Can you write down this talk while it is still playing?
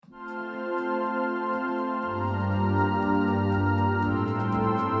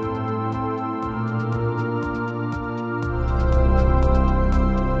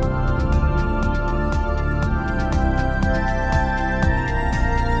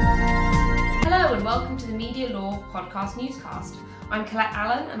Media Law podcast newscast. I'm Colette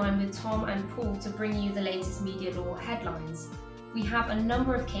Allen and I'm with Tom and Paul to bring you the latest media law headlines. We have a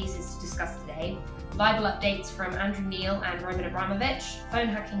number of cases to discuss today. Libel updates from Andrew Neil and Roman Abramovich, phone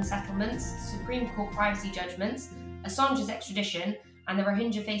hacking settlements, Supreme Court privacy judgments, Assange's extradition, and the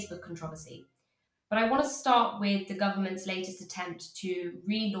Rohingya Facebook controversy. But I want to start with the government's latest attempt to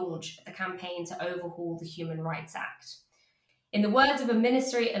relaunch the campaign to overhaul the Human Rights Act. In the words of a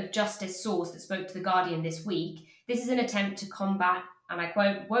Ministry of Justice source that spoke to The Guardian this week, this is an attempt to combat, and I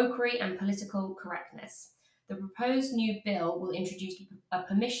quote, wokery and political correctness. The proposed new bill will introduce a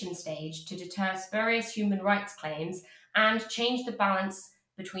permission stage to deter spurious human rights claims and change the balance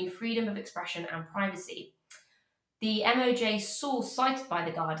between freedom of expression and privacy. The MOJ source cited by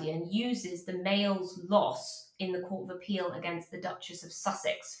The Guardian uses the Mail's loss in the Court of Appeal against the Duchess of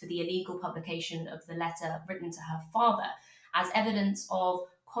Sussex for the illegal publication of the letter written to her father as evidence of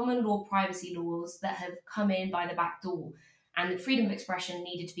common law privacy laws that have come in by the back door, and that freedom of expression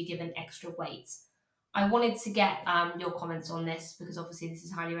needed to be given extra weight. I wanted to get your comments on this because obviously this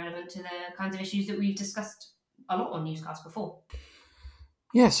is highly relevant to the kinds of issues that we've discussed a lot on Newscast before.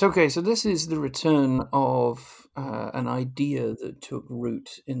 Yes, okay, so this is the return of an idea that took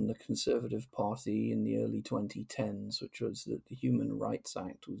root in the Conservative Party in the early 2010s, which was that the Human Rights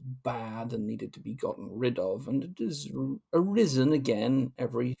Act was bad and needed to be gotten rid of, and it has arisen again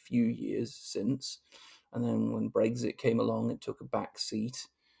every few years since. And then when Brexit came along, it took a back seat.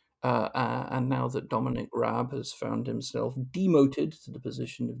 And now that Dominic Raab has found himself demoted to the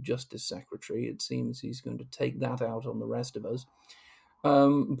position of Justice Secretary, it seems he's going to take that out on the rest of us.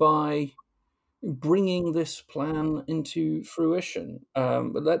 By bringing this plan into fruition.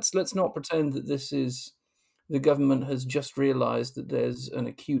 But let's not pretend that this is the government has just realised that there's an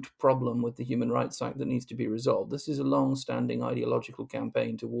acute problem with the Human Rights Act that needs to be resolved. This is a long-standing ideological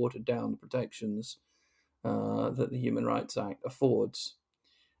campaign to water down the protections that the Human Rights Act affords.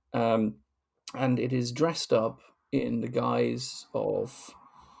 And it is dressed up in the guise of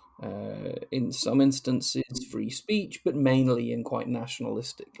in some instances, free speech, but mainly in quite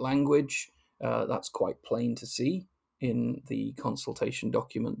nationalistic language. That's quite plain to see in the consultation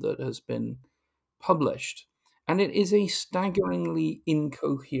document that has been published. And it is a staggeringly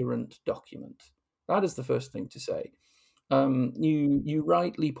incoherent document. That is the first thing to say. You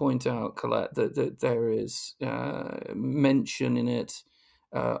rightly point out, Colette, that there is mention in it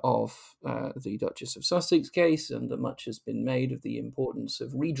of the Duchess of Sussex case, and that much has been made of the importance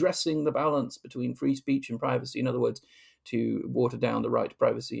of redressing the balance between free speech and privacy. In other words, to water down the right to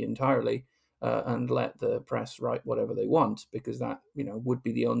privacy entirely and let the press write whatever they want, because that would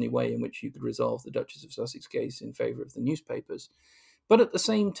be the only way in which you could resolve the Duchess of Sussex case in favour of the newspapers. But at the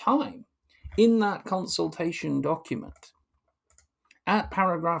same time, in that consultation document, at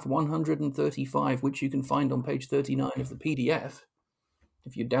paragraph 135, which you can find on page 39 of the PDF,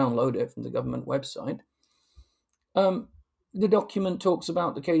 if you download it from the government website, the document talks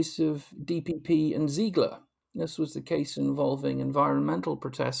about the case of DPP and Ziegler. This was the case involving environmental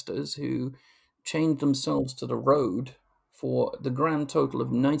protesters who chained themselves to the road for the grand total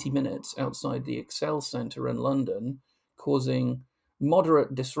of 90 minutes outside the Excel Centre in London, causing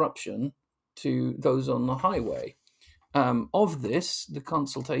moderate disruption to those on the highway. Of this, the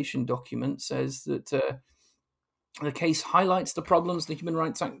consultation document says that the case highlights the problems the Human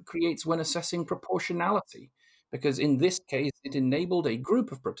Rights Act creates when assessing proportionality, because in this case, it enabled a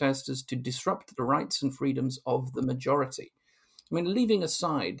group of protesters to disrupt the rights and freedoms of the majority. I mean, leaving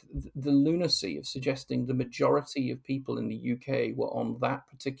aside the lunacy of suggesting the majority of people in the UK were on that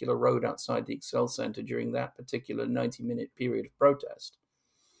particular road outside the Excel Centre during that particular 90-minute period of protest,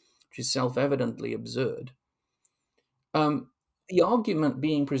 which is self-evidently absurd. The argument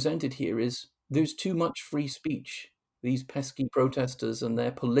being presented here is there's too much free speech. These pesky protesters and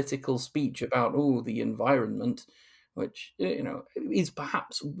their political speech about, the environment, which, is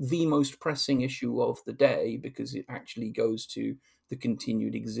perhaps the most pressing issue of the day because it actually goes to the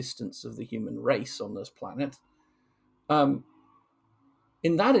continued existence of the human race on this planet. In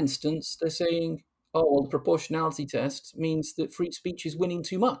that instance, they're saying, the proportionality test means that free speech is winning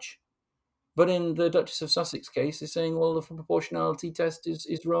too much. But in the Duchess of Sussex case, they're saying, the proportionality test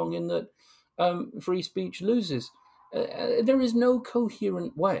is wrong in that free speech loses. There is no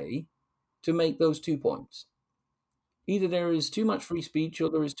coherent way to make those 2 points. Either there is too much free speech or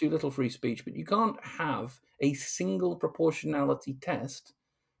there is too little free speech, but you can't have a single proportionality test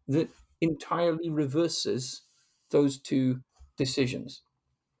that entirely reverses those two decisions.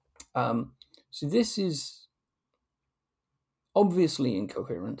 So this is obviously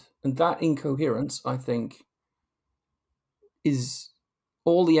incoherent, and that incoherence, I think, is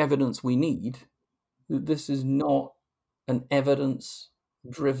all the evidence we need that this is not an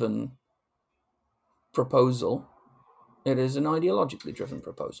evidence-driven proposal. It is an ideologically driven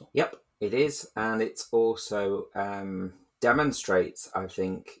proposal. Yep, it is. And it also demonstrates, I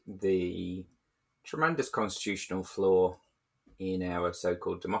think, the tremendous constitutional flaw in our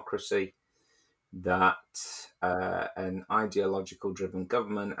so-called democracy, that an ideological driven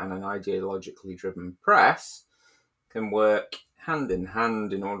government and an ideologically driven press can work hand in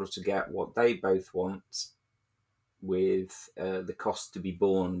hand in order to get what they both want, with the cost to be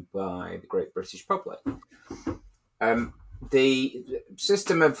borne by the great British public. The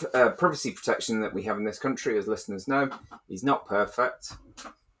system of privacy protection that we have in this country, as listeners know, is not perfect.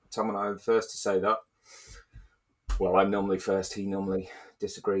 Tom and I are the first to say that. Well, I'm normally first. He normally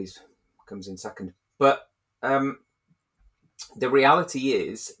disagrees, comes in second. But the reality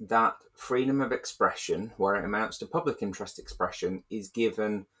is that freedom of expression, where it amounts to public interest expression, is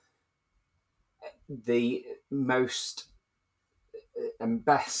given the most and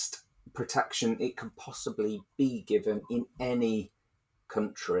best protection it could possibly be given in any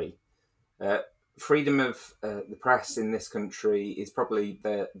country. Freedom of the press in this country is probably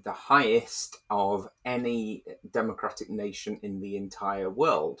the highest of any democratic nation in the entire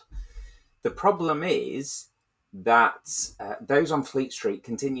world. The problem is that those on Fleet Street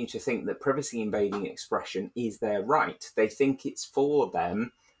continue to think that privacy invading expression is their right. They think it's for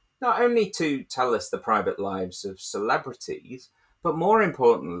them not only to tell us the private lives of celebrities, but more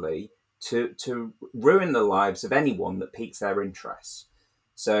importantly, to ruin the lives of anyone that piques their interests.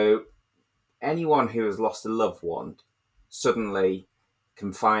 So anyone who has lost a loved one suddenly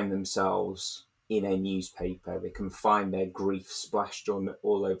can find themselves in a newspaper. They can find their grief splashed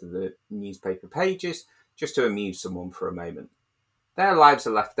all over the newspaper pages just to amuse someone for a moment. Their lives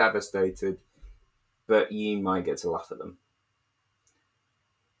are left devastated, but you might get to laugh at them.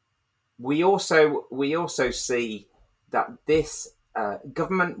 We also see that this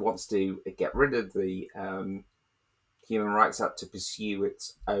government wants to get rid of the Human Rights Act to pursue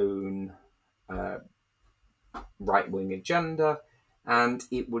its own right-wing agenda, and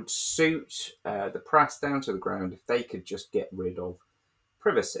it would suit the press down to the ground if they could just get rid of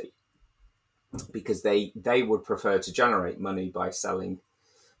privacy, because they would prefer to generate money by selling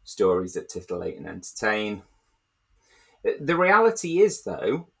stories that titillate and entertain. The reality is,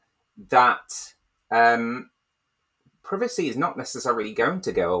 though, that privacy is not necessarily going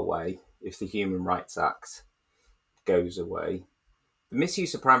to go away if the Human Rights Act goes away. The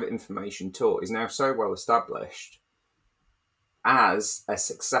misuse of private information tort is now so well established as a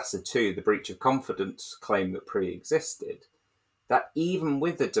successor to the breach of confidence claim that pre-existed, that even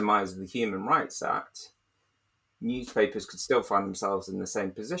with the demise of the Human Rights Act, newspapers could still find themselves in the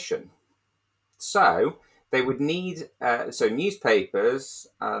same position. So they would need, newspapers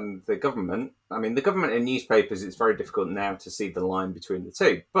and the government, the government and newspapers, it's very difficult now to see the line between the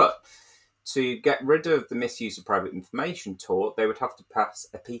two, but to get rid of the misuse of private information tort, they would have to pass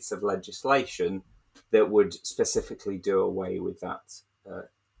a piece of legislation that would specifically do away with that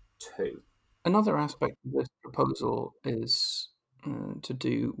too. Another aspect of this proposal is to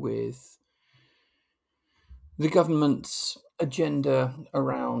do with the government's agenda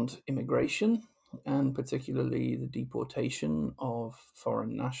around immigration, and particularly the deportation of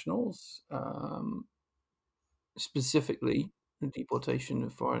foreign nationals, specifically the deportation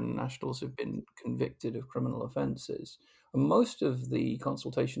of foreign nationals who've been convicted of criminal offences. And most of the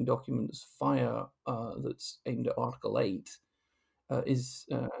consultation documents that's aimed at Article 8 is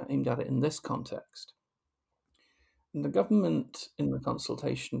aimed at it in this context. And the government in the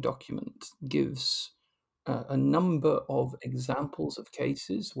consultation document gives a number of examples of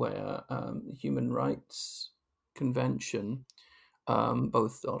cases where the Human Rights Convention,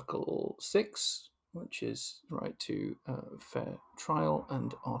 both Article 6, which is right to fair trial,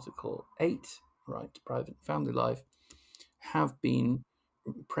 and Article 8, right to private and family life, have been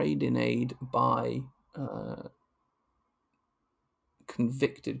prayed in aid by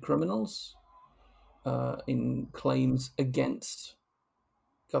convicted criminals in claims against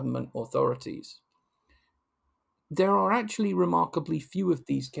government authorities. There are actually remarkably few of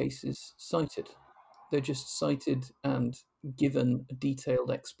these cases cited. They're just cited and given a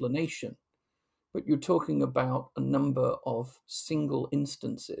detailed explanation. But you're talking about a number of single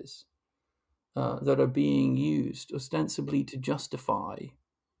instances that are being used ostensibly to justify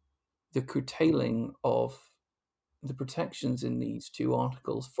the curtailing of the protections in these two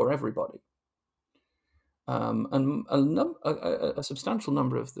articles for everybody. And a substantial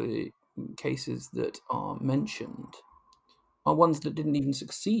number of the cases that are mentioned are ones that didn't even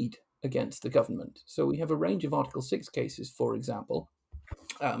succeed against the government. So we have a range of Article 6 cases, for example.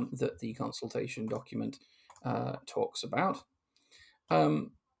 that the consultation document talks about,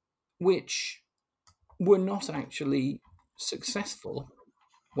 which were not actually successful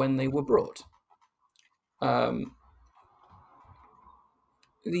when they were brought.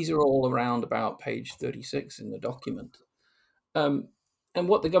 These are all around about page 36 in the document. And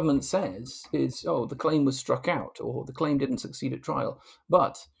what the government says is, the claim was struck out, or the claim didn't succeed at trial,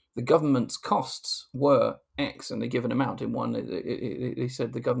 but the government's costs were X, and they give an amount. In one, they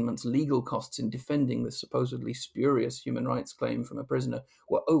said the government's legal costs in defending the supposedly spurious human rights claim from a prisoner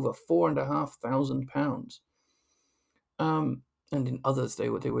were over £4,500. And in others, they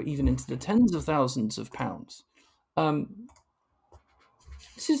were even into the tens of thousands of pounds.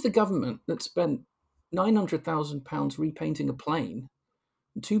 This is the government that spent £900,000 repainting a plane,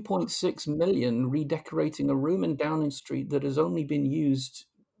 2.6 million redecorating a room in Downing Street that has only been used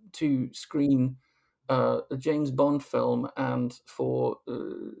to screen a James Bond film and for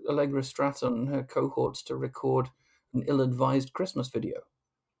Allegra Stratton and her cohorts to record an ill-advised Christmas video.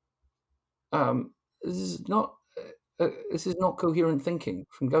 This is not coherent thinking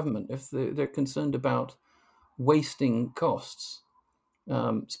from government if they're concerned about wasting costs.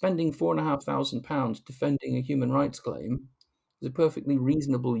 Spending £4,500 defending a human rights claim is a perfectly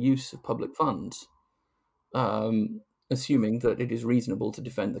reasonable use of public funds, assuming that it is reasonable to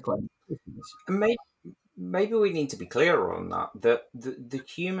defend the claim. And maybe we need to be clearer on that. That the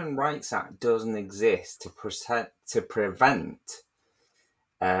Human Rights Act doesn't exist to prevent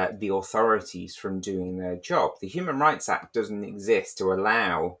the authorities from doing their job. The Human Rights Act doesn't exist to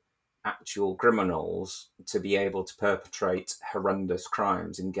allow actual criminals to be able to perpetrate horrendous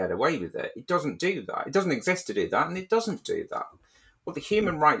crimes and get away with it. It doesn't do that. It doesn't exist to do that, and it doesn't do that. What the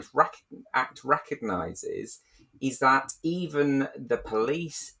Human Rights Act recognises is that even the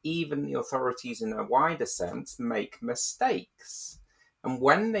police, even the authorities in a wider sense, make mistakes. And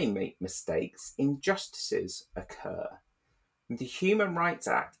when they make mistakes, injustices occur. The Human Rights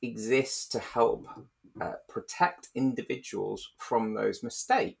Act exists to help protect individuals from those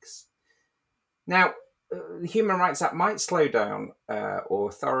mistakes. Now, the Human Rights Act might slow down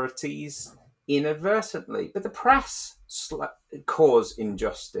authorities inadvertently, but the press cause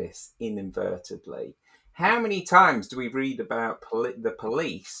injustice inadvertently. How many times do we read about the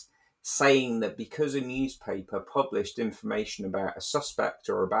police saying that because a newspaper published information about a suspect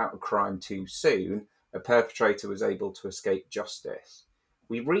or about a crime too soon, a perpetrator was able to escape justice?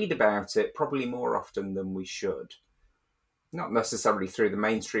 We read about it probably more often than we should. Not necessarily through the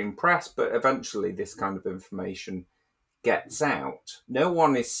mainstream press, but eventually this kind of information gets out. No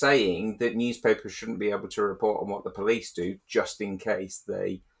one is saying that newspapers shouldn't be able to report on what the police do just in case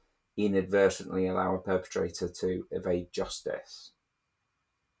they inadvertently allow a perpetrator to evade justice.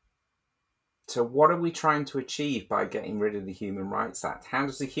 So what are we trying to achieve by getting rid of the Human Rights Act? How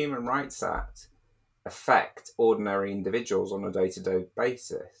does the Human Rights Act affect ordinary individuals on a day-to-day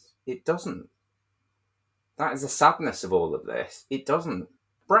basis? It doesn't. That is the sadness of all of this. It doesn't.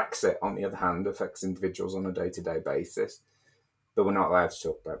 Brexit, on the other hand, affects individuals on a day-to-day basis, but we're not allowed to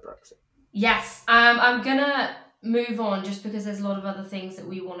talk about Brexit. Yes, I'm going to move on just because there's a lot of other things that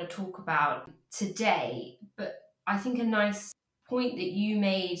we want to talk about today, but I think a nice point that you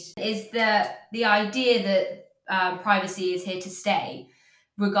made is the idea that privacy is here to stay,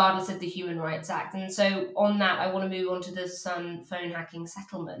 regardless of the Human Rights Act. And so on that, I want to move on to the Sun phone hacking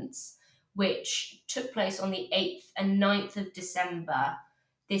settlements, which took place on the 8th and 9th of December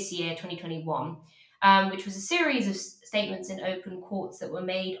this year, 2021, which was a series of statements in open courts that were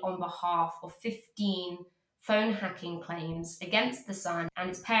made on behalf of 15 phone hacking claims against the Sun and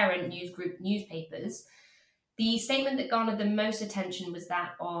its parent news group newspapers. The statement that garnered the most attention was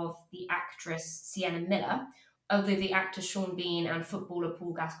that of the actress Sienna Miller, although the actor Sean Bean and footballer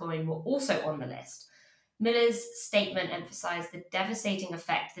Paul Gascoigne were also on the list. Miller's statement emphasised the devastating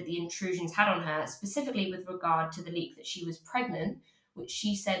effect that the intrusions had on her, specifically with regard to the leak that she was pregnant, which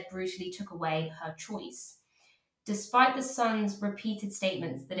she said brutally took away her choice. Despite the Sun's repeated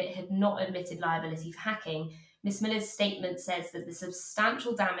statements that it had not admitted liability for hacking, Ms. Miller's statement says that the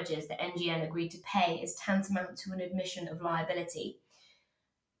substantial damages that NGN agreed to pay is tantamount to an admission of liability.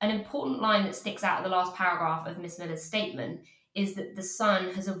 An important line that sticks out of the last paragraph of Ms. Miller's statement is that the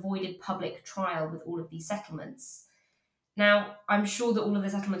Sun has avoided public trial with all of these settlements. Now, I'm sure that all of the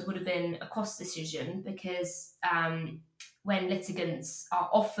settlements would have been a cost decision because when litigants are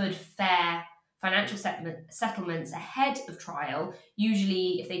offered fair financial settlements ahead of trial,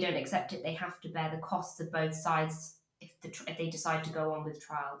 usually if they don't accept it, they have to bear the costs of both sides if they decide to go on with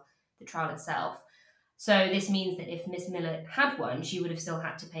the trial itself. So this means that if Miss Miller had won, she would have still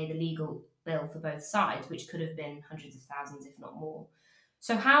had to pay the legal bill for both sides, which could have been hundreds of thousands, if not more.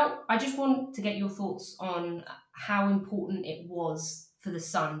 So I just want to get your thoughts on how important it was for the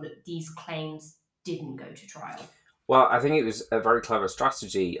Sun that these claims didn't go to trial. Well, I think it was a very clever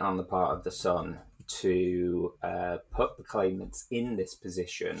strategy on the part of the Sun to put the claimants in this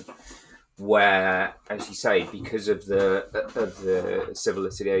position where, as you say, because of the civil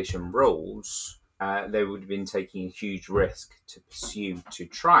litigation rules, they would have been taking a huge risk to pursue to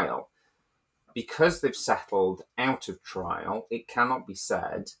trial. Because they've settled out of trial, it cannot be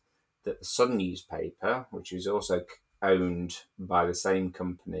said that the Sun newspaper, which is also owned by the same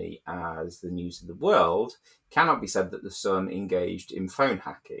company as the News of the World, cannot be said that the Sun engaged in phone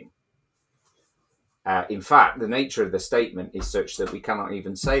hacking. In fact, the nature of the statement is such that we cannot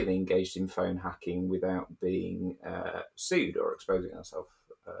even say they engaged in phone hacking without being sued or exposing ourselves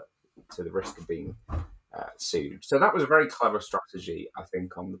to the risk of being sued. So that was a very clever strategy, I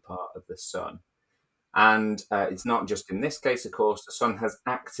think, on the part of the Sun. And it's not just in this case, of course, the Sun has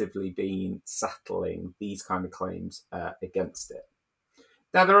actively been settling these kind of claims against it.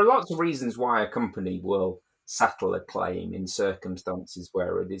 Now, there are lots of reasons why a company will settle a claim in circumstances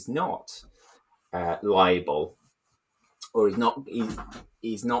where it is not liable or is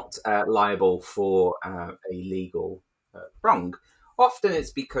not liable for a legal wrong. Often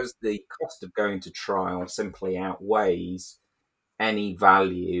it's because the cost of going to trial simply outweighs any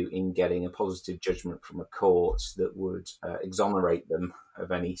value in getting a positive judgment from a court that would exonerate them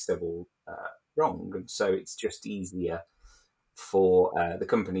of any civil wrong. And so it's just easier for the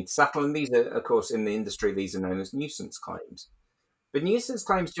company to settle. And these are, of course, in the industry, these are known as nuisance claims. But nuisance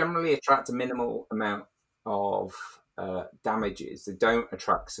claims generally attract a minimal amount of damages. They don't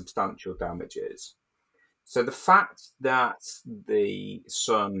attract substantial damages. So the fact that the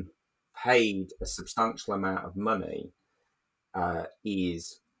Sun paid a substantial amount of money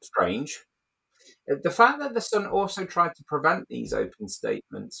is strange. The fact that the Sun also tried to prevent these open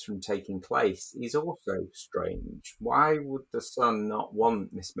statements from taking place is also strange. Why would the Sun not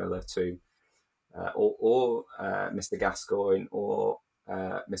want Miss Miller to, or Mr. Gascoigne, or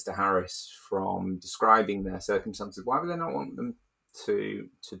Mr. Harris from describing their circumstances? Why would they not want them to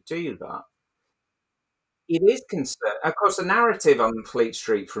do that? It is concerned. Of course, the narrative on Fleet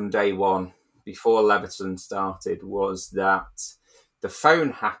Street from day one, before Leveson started, was that the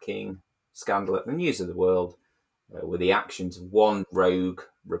phone hacking scandal at the News of the World were the actions of one rogue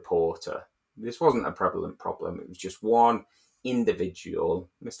reporter. This wasn't a prevalent problem. It was just one individual,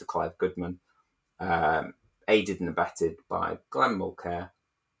 Mr. Clive Goodman, aided and abetted by Glenn Mulcair,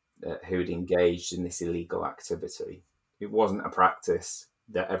 who had engaged in this illegal activity. It wasn't a practice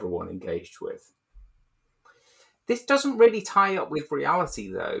that everyone engaged with. This doesn't really tie up with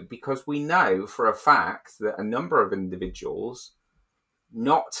reality, though, because we know for a fact that a number of individuals,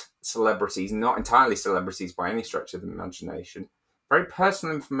 not celebrities, not entirely celebrities by any stretch of the imagination, very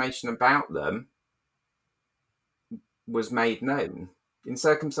personal information about them was made known in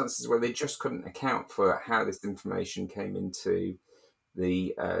circumstances where they just couldn't account for how this information came into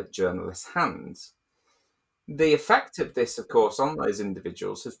the journalist's hands. The effect of this, of course, on those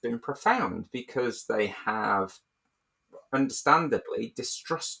individuals has been profound because they have understandably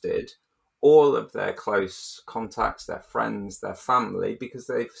distrusted all of their close contacts, their friends, their family, because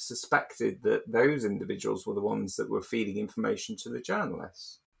they've suspected that those individuals were the ones that were feeding information to the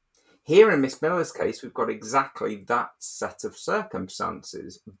journalists. Here in Miss Miller's case, we've got exactly that set of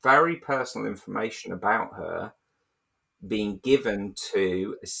circumstances. Very personal information about her being given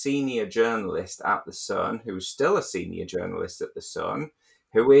to a senior journalist at The Sun, who is still a senior journalist at The Sun,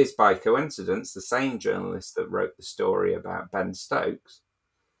 who is, by coincidence, the same journalist that wrote the story about Ben Stokes.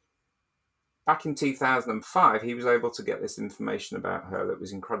 Back in 2005, he was able to get this information about her that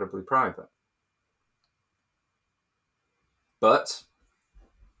was incredibly private. But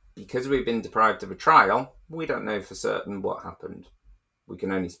because we've been deprived of a trial, we don't know for certain what happened. We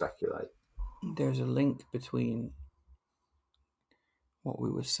can only speculate. There's a link between what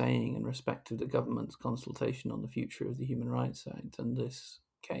we were saying in respect of the government's consultation on the future of the Human Rights Act and this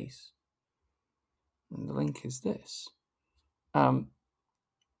case. And the link is this.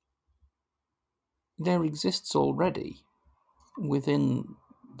 There exists already within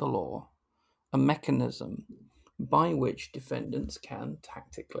the law a mechanism by which defendants can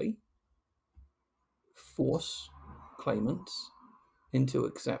tactically force claimants into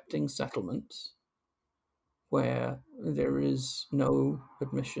accepting settlements where there is no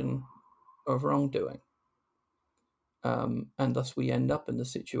admission of wrongdoing. And thus we end up in the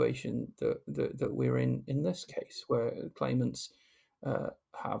situation that we're in this case, where claimants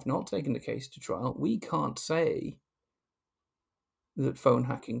have not taken the case to trial. We can't say that phone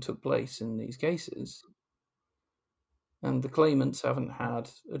hacking took place in these cases And the claimants haven't had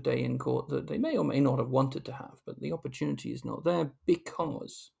a day in court that they may or may not have wanted to have, but the opportunity is not there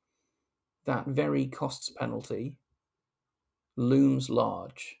because that very costs penalty looms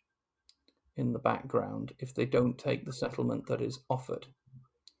large in the background if they don't take the settlement that is offered.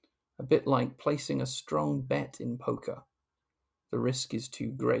 A bit like placing a strong bet in poker. The risk is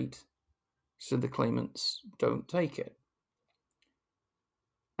too great, so the claimants don't take it.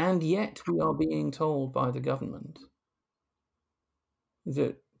 And yet we are being told by the government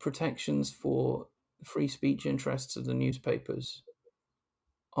that protections for free speech interests of the newspapers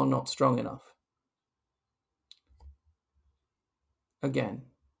are not strong enough. Again,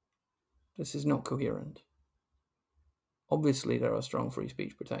 this is not coherent. Obviously, there are strong free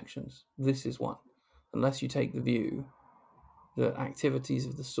speech protections. This is one. Unless you take the view that activities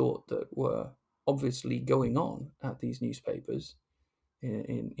of the sort that were obviously going on at these newspapers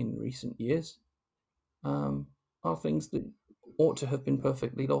in recent years are things that ought to have been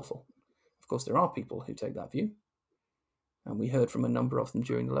perfectly lawful. Of course, there are people who take that view, and we heard from a number of them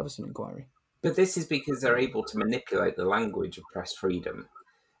during the Leveson inquiry. But this is because they're able to manipulate the language of press freedom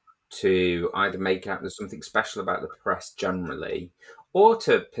to either make out there's something special about the press generally, or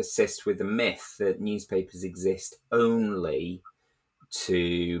to persist with the myth that newspapers exist only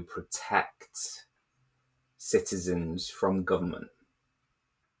to protect citizens from government.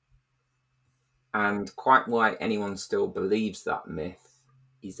 And quite why anyone still believes that myth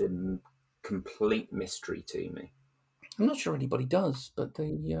is a complete mystery to me. I'm not sure anybody does, but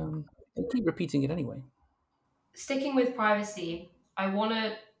they keep repeating it anyway. Sticking with privacy, I want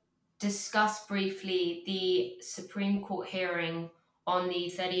to discuss briefly the Supreme Court hearing on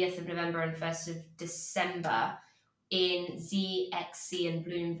the 30th of November and 1st of December in ZXC and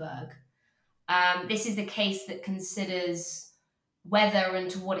Bloomberg. This is the case that considers whether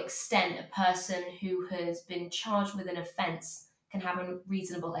and to what extent a person who has been charged with an offence can have a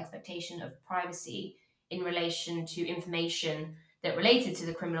reasonable expectation of privacy in relation to information that related to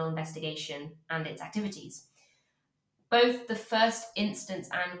the criminal investigation and its activities. Both the first instance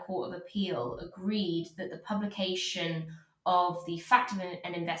and Court of Appeal agreed that the publication of the fact of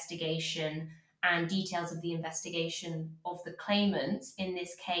an investigation and details of the investigation of the claimants in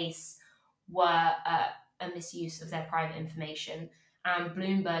this case were a misuse of their private information, and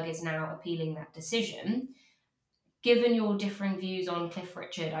Bloomberg is now appealing that decision. Given your differing views on Cliff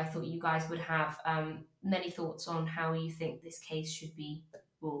Richard, I thought you guys would have many thoughts on how you think this case should be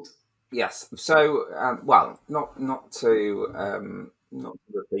ruled. Yes. So, well, not to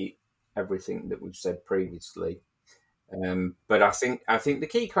repeat everything that we've said previously, but I think the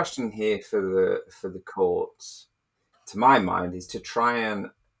key question here for the courts, to my mind, is to try and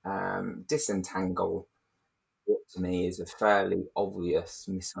disentangle what to me is a fairly obvious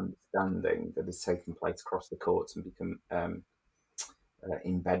misunderstanding that has taken place across the courts and become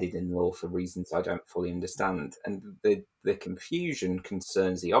embedded in law for reasons I don't fully understand. And the confusion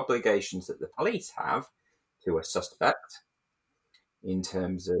concerns the obligations that the police have to a suspect in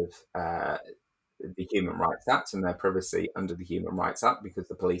terms of the Human Rights Act and their privacy under the Human Rights Act, because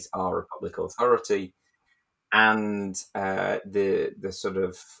the police are a public authority, and the sort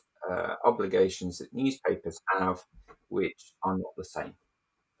of obligations that newspapers have, which are not the same.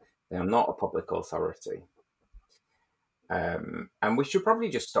 They are not a public authority. And we should probably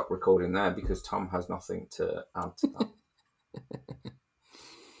just stop recording there because Tom has nothing to add to that.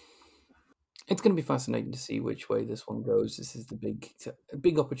 It's going to be fascinating to see which way this one goes. This is the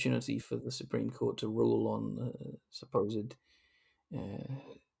big opportunity for the Supreme Court to rule on supposed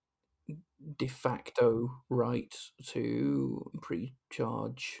de facto right to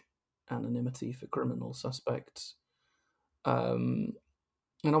pre-charge anonymity for criminal suspects. And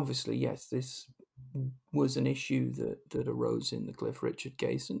obviously, yes, this was an issue that arose in the Cliff Richard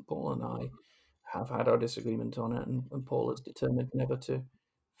case, and Paul and I have had our disagreement on it, and Paul is determined never to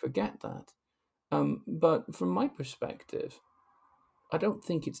forget that. But from my perspective, I don't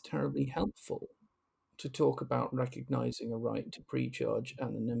think it's terribly helpful to talk about recognizing a right to pre-charge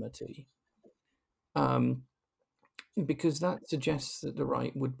anonymity, because that suggests that the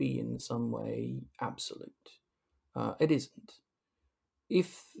right would be in some way absolute. It isn't.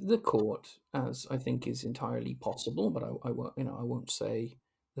 If the court, as I think is entirely possible, but I won't say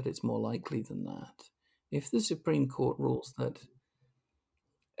that it's more likely than that, if the Supreme Court rules that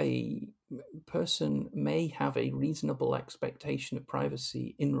a person may have a reasonable expectation of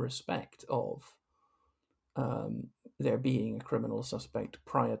privacy in respect of there being a criminal suspect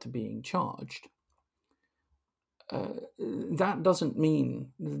prior to being charged, that doesn't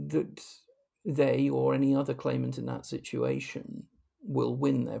mean that they or any other claimant in that situation will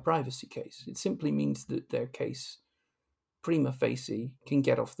win their privacy case. It simply means that their case prima facie can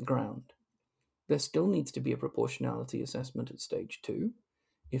get off the ground. There still needs to be a proportionality assessment at stage 2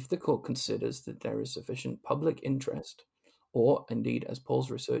 if the court considers that there is sufficient public interest, or indeed, as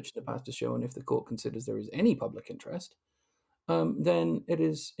Paul's research in the past has shown, if the court considers there is any public interest, then it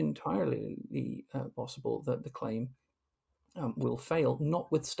is entirely possible that the claim will fail,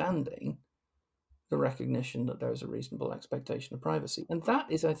 notwithstanding the recognition that there is a reasonable expectation of privacy. And that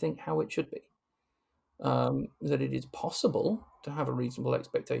is, I think, how it should be. That it is possible to have a reasonable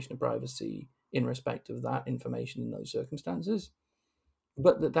expectation of privacy in respect of that information in those circumstances,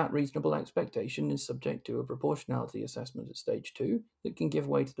 but that reasonable expectation is subject to a proportionality assessment at stage 2 that can give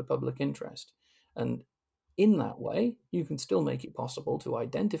way to the public interest. And in that way, you can still make it possible to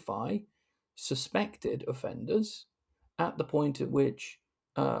identify suspected offenders at the point at which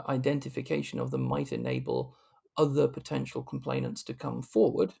identification of them might enable other potential complainants to come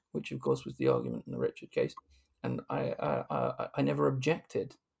forward, which of course was the argument in the Richard case. And I never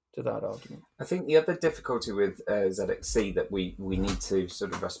objected to that argument. I think the other difficulty with ZXC that we need to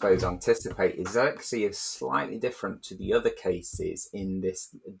sort of, I suppose, anticipate is ZXC is slightly different to the other cases in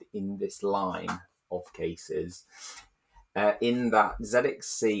this line of cases, in that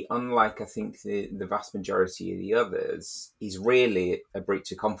ZXC, unlike I think the vast majority of the others, is really a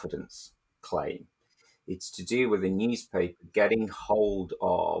breach of confidence claim. It's to do with a newspaper getting hold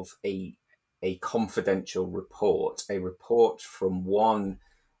of a confidential report, a report from one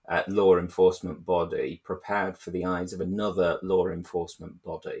law enforcement body prepared for the eyes of another law enforcement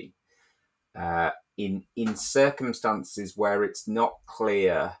body, in circumstances where it's not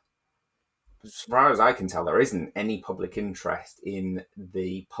clear, as far as I can tell, there isn't any public interest in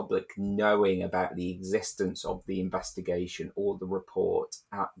the public knowing about the existence of the investigation or the report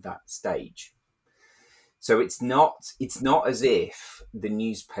at that stage. So it's not as if the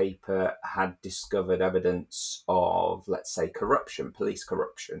newspaper had discovered evidence of, let's say, corruption, police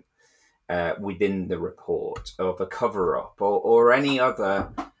corruption, within the report, of a cover-up, or any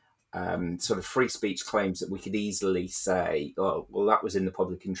other sort of free speech claims that we could easily say, oh, well, that was in the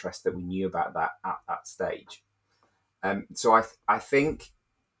public interest that we knew about that at that stage. So I think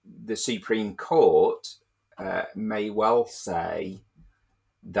the Supreme Court may well say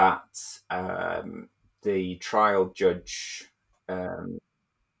that the trial judge, now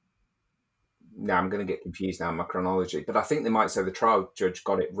I'm going to get confused now in my chronology, but I think they might say the trial judge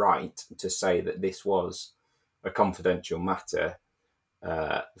got it right to say that this was a confidential matter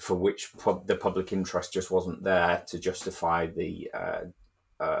for which the public interest just wasn't there to justify the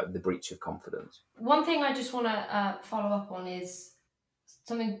breach of confidence. One thing I just want to follow up on is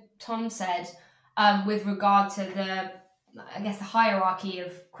something Tom said with regard to the hierarchy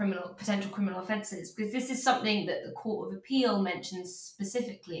of potential criminal offences, because this is something that the Court of Appeal mentions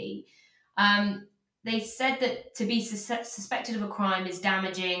specifically. They said that to be suspected of a crime is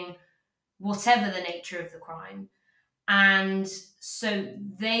damaging whatever the nature of the crime. And so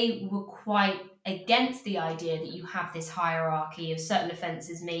they were quite against the idea that you have this hierarchy of certain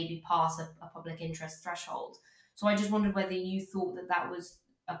offences maybe pass a public interest threshold. So I just wondered whether you thought that was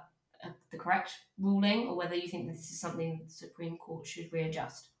the correct ruling, or whether you think that this is something that the Supreme Court should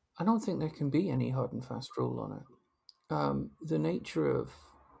readjust. I don't think there can be any hard and fast rule on it. The nature of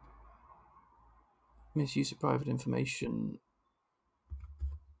misuse of private information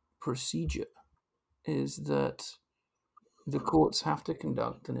procedure is that the courts have to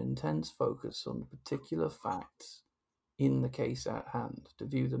conduct an intense focus on the particular facts in the case at hand to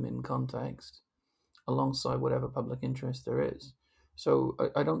view them in context alongside whatever public interest there is. So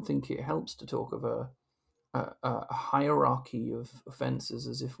I don't think it helps to talk of a hierarchy of offences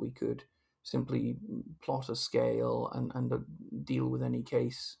as if we could simply plot a scale and deal with any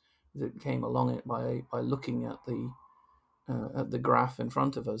case that came along it by looking at the graph in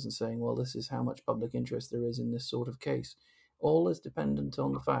front of us and saying, well, this is how much public interest there is in this sort of case. All is dependent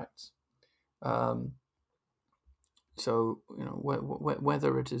on the facts. So,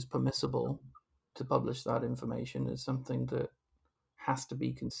 whether it is permissible to publish that information is something that has to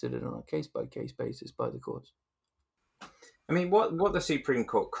be considered on a case-by-case basis by the courts. I mean, what the Supreme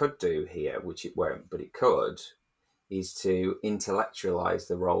Court could do here, which it won't, but it could, is to intellectualize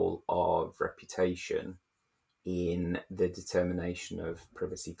the role of reputation in the determination of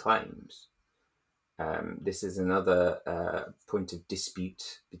privacy claims. This is another point of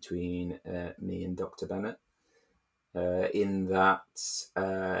dispute between me and Dr. Bennett, in that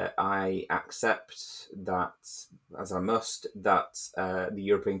I accept that, as I must, that the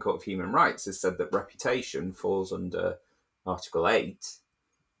European Court of Human Rights has said that reputation falls under Article 8,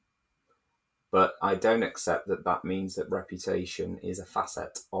 But I don't accept that that means that reputation is a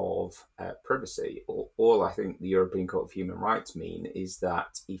facet of privacy. All I think the European Court of Human Rights mean is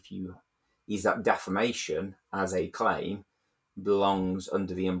that defamation as a claim belongs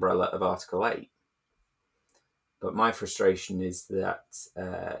under the umbrella of Article 8. But my frustration is that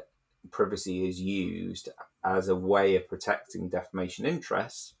privacy is used as a way of protecting defamation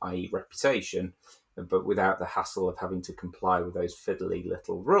interests, i.e. reputation, but without the hassle of having to comply with those fiddly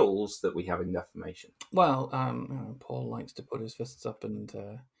little rules that we have in defamation. Well, Paul likes to put his fists up and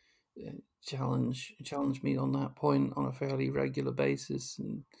challenge me on that point on a fairly regular basis,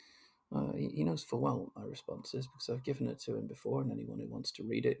 and he knows full well what my response is because I've given it to him before, and anyone who wants to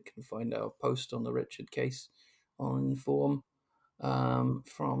read it can find our post on the Richard case on Inform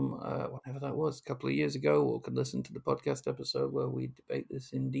from whatever that was, a couple of years ago, or can listen to the podcast episode where we debate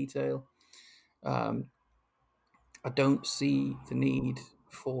this in detail. I don't see the need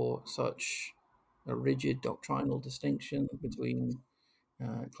for such a rigid doctrinal distinction between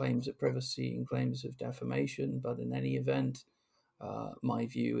claims of privacy and claims of defamation, but in any event, my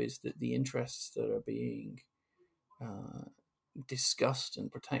view is that the interests that are being discussed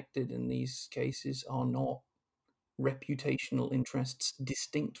and protected in these cases are not reputational interests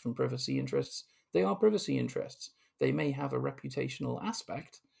distinct from privacy interests. They are privacy interests. They may have a reputational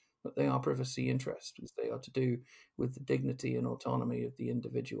aspect, but they are privacy interests because they are to do with the dignity and autonomy of the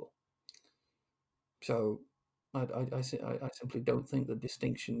individual. So I simply don't think the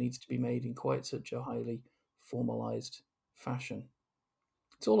distinction needs to be made in quite such a highly formalized fashion.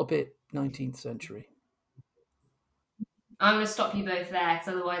 It's all a bit 19th century. I'm going to stop you both there because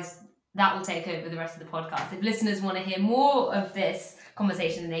otherwise that will take over the rest of the podcast. If listeners want to hear more of this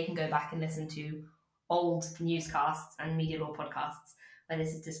conversation, then they can go back and listen to old newscasts and media law podcasts where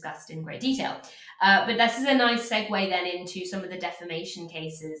this is discussed in great detail. But this is a nice segue then into some of the defamation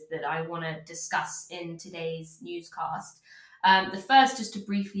cases that I want to discuss in today's newscast. The first, just to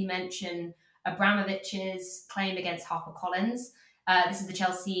briefly mention Abramovich's claim against HarperCollins. This is the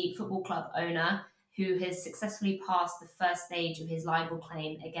Chelsea Football Club owner who has successfully passed the first stage of his libel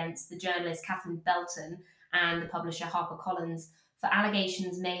claim against the journalist Catherine Belton and the publisher HarperCollins for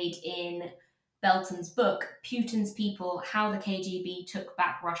allegations made in Belton's book, Putin's People, How the KGB Took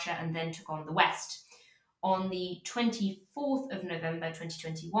Back Russia and Then Took on the West. On the 24th of November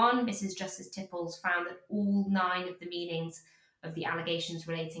 2021, Mrs. Justice Tipples found that all 9 of the meanings of the allegations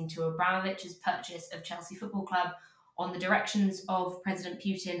relating to Abramovich's purchase of Chelsea Football Club on the directions of President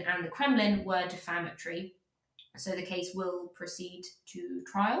Putin and the Kremlin were defamatory. So the case will proceed to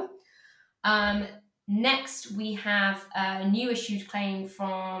trial. Next, we have a new issued claim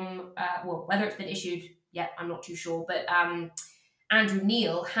from, whether it's been issued yet, I'm not too sure, but Andrew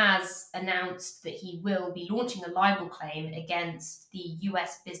Neil has announced that he will be launching a libel claim against the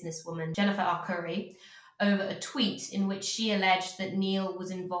US businesswoman Jennifer Arcuri over a tweet in which she alleged that Neil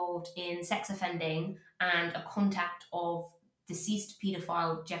was involved in sex offending and a contact of deceased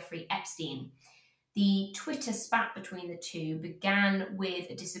paedophile Jeffrey Epstein. The Twitter spat between the two began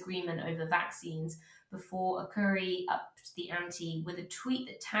with a disagreement over vaccines before Arcuri upped the ante with a tweet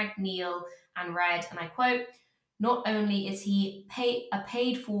that tagged Neil and read, and I quote, "Not only is he a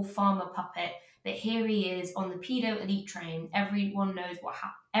paid-for farmer puppet, but here he is on the pedo elite train. Everyone knows what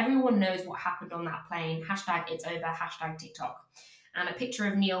happened on that plane. Hashtag it's over. Hashtag TikTok." And a picture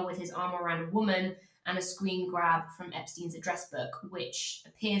of Neil with his arm around a woman and a screen grab from Epstein's address book, which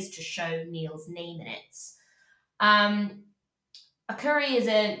appears to show Neil's name in it. Arcuri is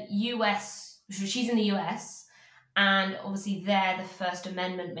she's in the US, and obviously there the First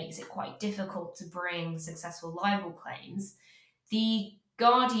Amendment makes it quite difficult to bring successful libel claims. The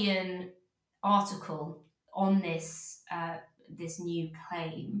Guardian article on this new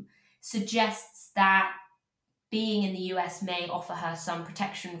claim suggests that being in the US may offer her some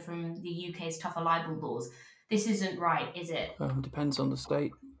protection from the UK's tougher libel laws. This isn't right, is it? Depends on the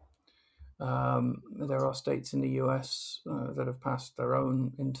state. There are states in the US that have passed their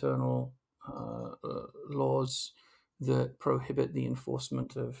own internal laws that prohibit the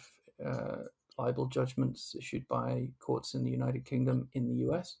enforcement of libel judgments issued by courts in the United Kingdom in the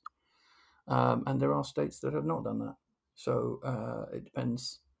US. And there are states that have not done that. So it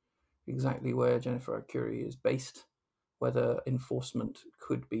depends exactly where Jennifer Arcuri is based, whether enforcement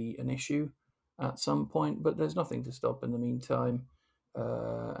could be an issue at some point, but there's nothing to stop in the meantime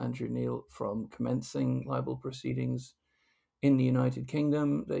Andrew Neil from commencing libel proceedings in the United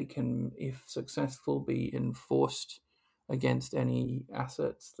Kingdom. They can, if successful, be enforced against any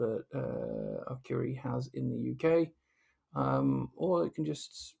assets that Arcuri has in the UK, or it can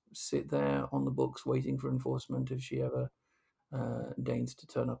just sit there on the books waiting for enforcement if she ever deigns to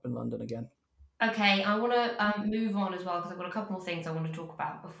turn up in London again. Okay, I want to move on as well because I've got a couple more things I want to talk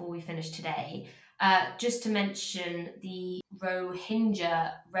about before we finish today. Just to mention the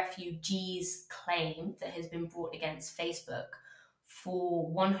Rohingya refugees claim that has been brought against Facebook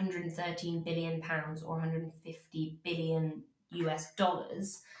for £113 billion or 150 billion US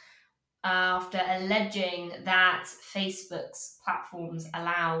dollars after alleging that Facebook's platforms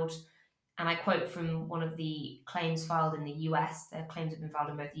allowed, and I quote from one of the claims filed in the US, the claims have been filed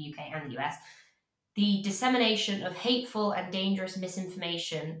in both the UK and the US, the dissemination of hateful and dangerous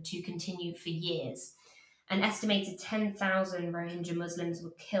misinformation to continue for years. An estimated 10,000 Rohingya Muslims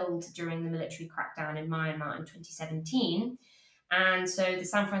were killed during the military crackdown in Myanmar in 2017. And so the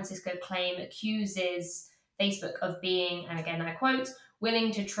San Francisco claim accuses Facebook of being, and again I quote,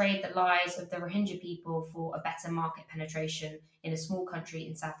 willing to trade the lives of the Rohingya people for a better market penetration in a small country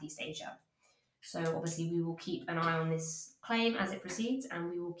in Southeast Asia. So obviously we will keep an eye on this claim as it proceeds and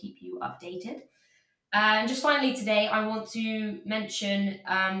we will keep you updated. And just finally today, I want to mention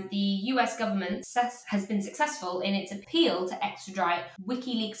the US government has been successful in its appeal to extradite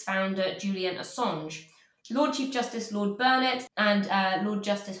WikiLeaks founder Julian Assange. Lord Chief Justice Lord Burnett and Lord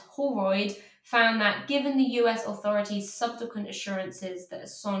Justice Holroyd found that given the US authorities' subsequent assurances that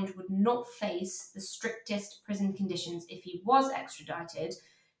Assange would not face the strictest prison conditions if he was extradited,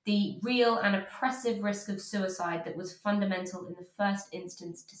 the real and oppressive risk of suicide that was fundamental in the first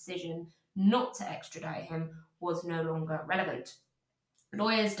instance decision not to extradite him was no longer relevant.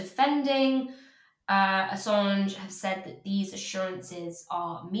 Lawyers defending Assange have said that these assurances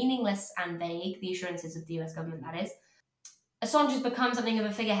are meaningless and vague, the assurances of the US government, that is. Assange has become something of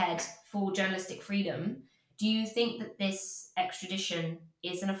a figurehead for journalistic freedom. Do you think that this extradition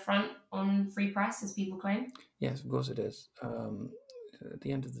is an affront on free press, as people claim? Yes, of course it is. At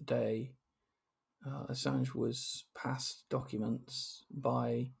the end of the day, Assange was passed documents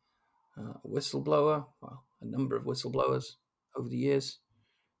by a whistleblower, well, a number of whistleblowers over the years,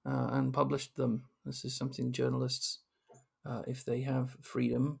 and published them. This is something journalists, if they have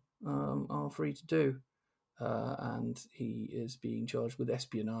freedom, are free to do. And he is being charged with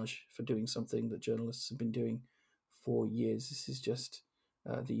espionage for doing something that journalists have been doing for years. This is just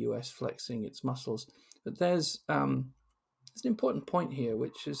the US flexing its muscles. But there's an important point here,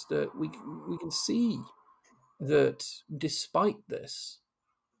 which is that we can see that despite this,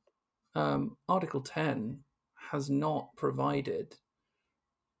 Article 10 has not provided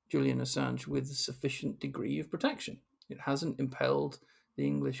Julian Assange with a sufficient degree of protection. It hasn't impelled the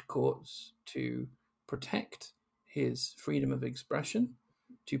English courts to protect his freedom of expression,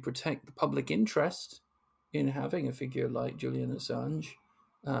 to protect the public interest in having a figure like Julian Assange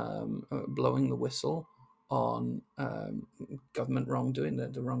blowing the whistle on government wrongdoing,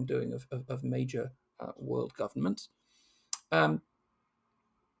 the wrongdoing of major world governments.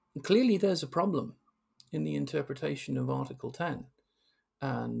 Clearly, there's a problem in the interpretation of Article 10.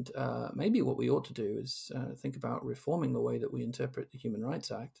 And maybe what we ought to do is think about reforming the way that we interpret the Human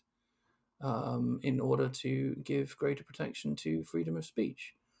Rights Act in order to give greater protection to freedom of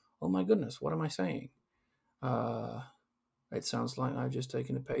speech. Oh my goodness, what am I saying? It sounds like I've just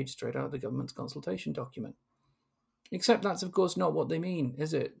taken a page straight out of the government's consultation document. Except that's, of course, not what they mean,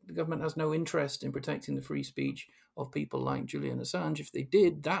 is it? The government has no interest in protecting the free speech of people like Julian Assange. If they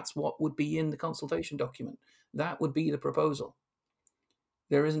did, that's what would be in the consultation document. That would be the proposal.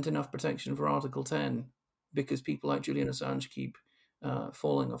 There isn't enough protection for Article 10 because people like Julian Assange keep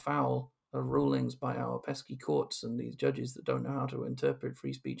falling afoul of rulings by our pesky courts and these judges that don't know how to interpret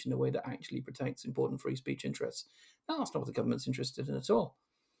free speech in a way that actually protects important free speech interests. No, that's not what the government's interested in at all.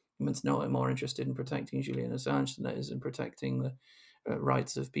 The government's no more interested in protecting Julian Assange than it is in protecting the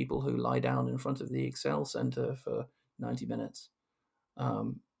rights of people who lie down in front of the Excel Centre for 90 minutes.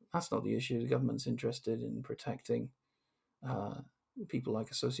 That's not the issue. The government's interested in protecting people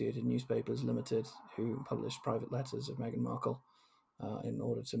like Associated Newspapers Limited, who published private letters of Meghan Markle in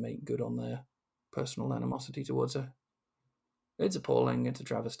order to make good on their personal animosity towards her. It's appalling. It's a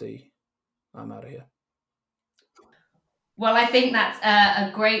travesty. I'm out of here. Well, I think that's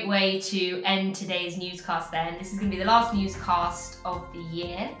a great way to end today's newscast then. This is going to be the last newscast of the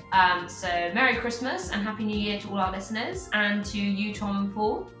year. So Merry Christmas and Happy New Year to all our listeners, and to you, Tom and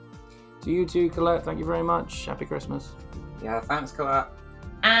Paul. To you too, Colette. Thank you very much. Happy Christmas. Yeah, thanks, Colette.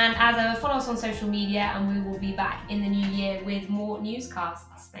 And as ever, follow us on social media and we will be back in the new year with more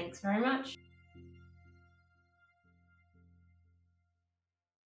newscasts. Thanks very much.